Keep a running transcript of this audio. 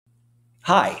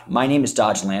Hi, my name is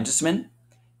Dodge Landesman,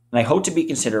 and I hope to be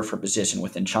considered for a position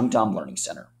within Cheongdam Learning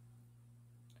Center.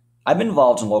 I've been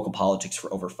involved in local politics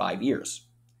for over 5 years,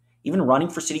 even running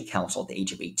for city council at the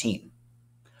age of 18.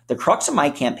 The crux of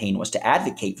my campaign was to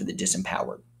advocate for the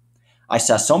disempowered. I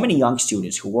saw so many young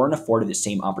students who weren't afforded the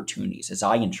same opportunities as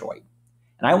I enjoyed,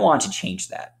 and I wanted to change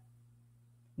that.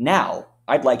 Now,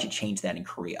 I'd like to change that in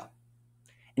Korea.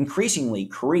 Increasingly,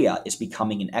 Korea is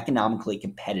becoming an economically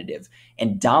competitive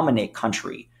and dominant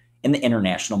country in the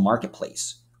international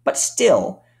marketplace. But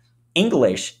still,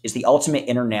 English is the ultimate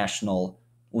international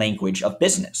language of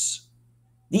business.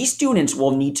 These students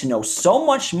will need to know so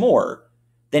much more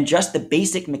than just the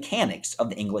basic mechanics of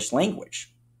the English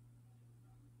language.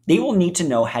 They will need to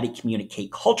know how to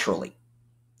communicate culturally,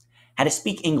 how to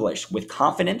speak English with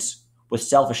confidence, with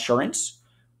self assurance,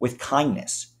 with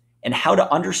kindness, and how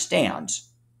to understand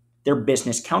their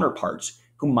business counterparts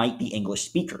who might be English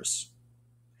speakers.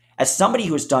 As somebody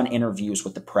who has done interviews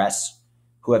with the press,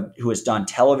 who has done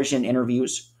television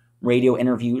interviews, radio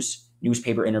interviews,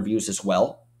 newspaper interviews as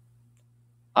well,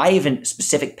 I have a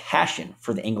specific passion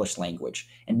for the English language.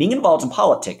 And being involved in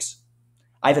politics,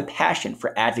 I have a passion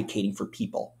for advocating for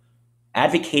people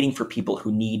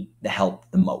who need the help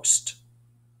the most.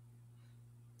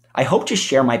 I hope to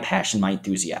share my passion, my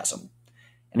enthusiasm,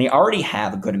 and I already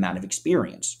have a good amount of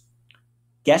experience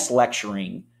guest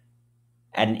lecturing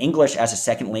at an English as a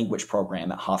second language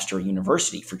program at Hofstra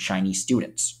University for Chinese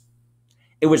students.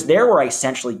 It was there where I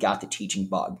essentially got the teaching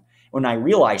bug, when I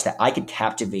realized that I could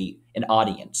captivate an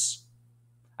audience.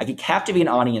 I could captivate an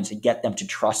audience and get them to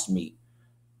trust me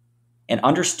and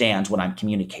understand what I'm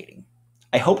communicating.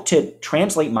 I hope to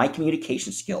translate my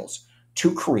communication skills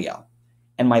to Korea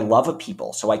and my love of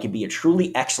people so I could be a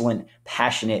truly excellent,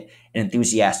 passionate, and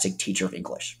enthusiastic teacher of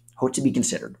English. Hope to be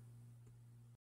considered.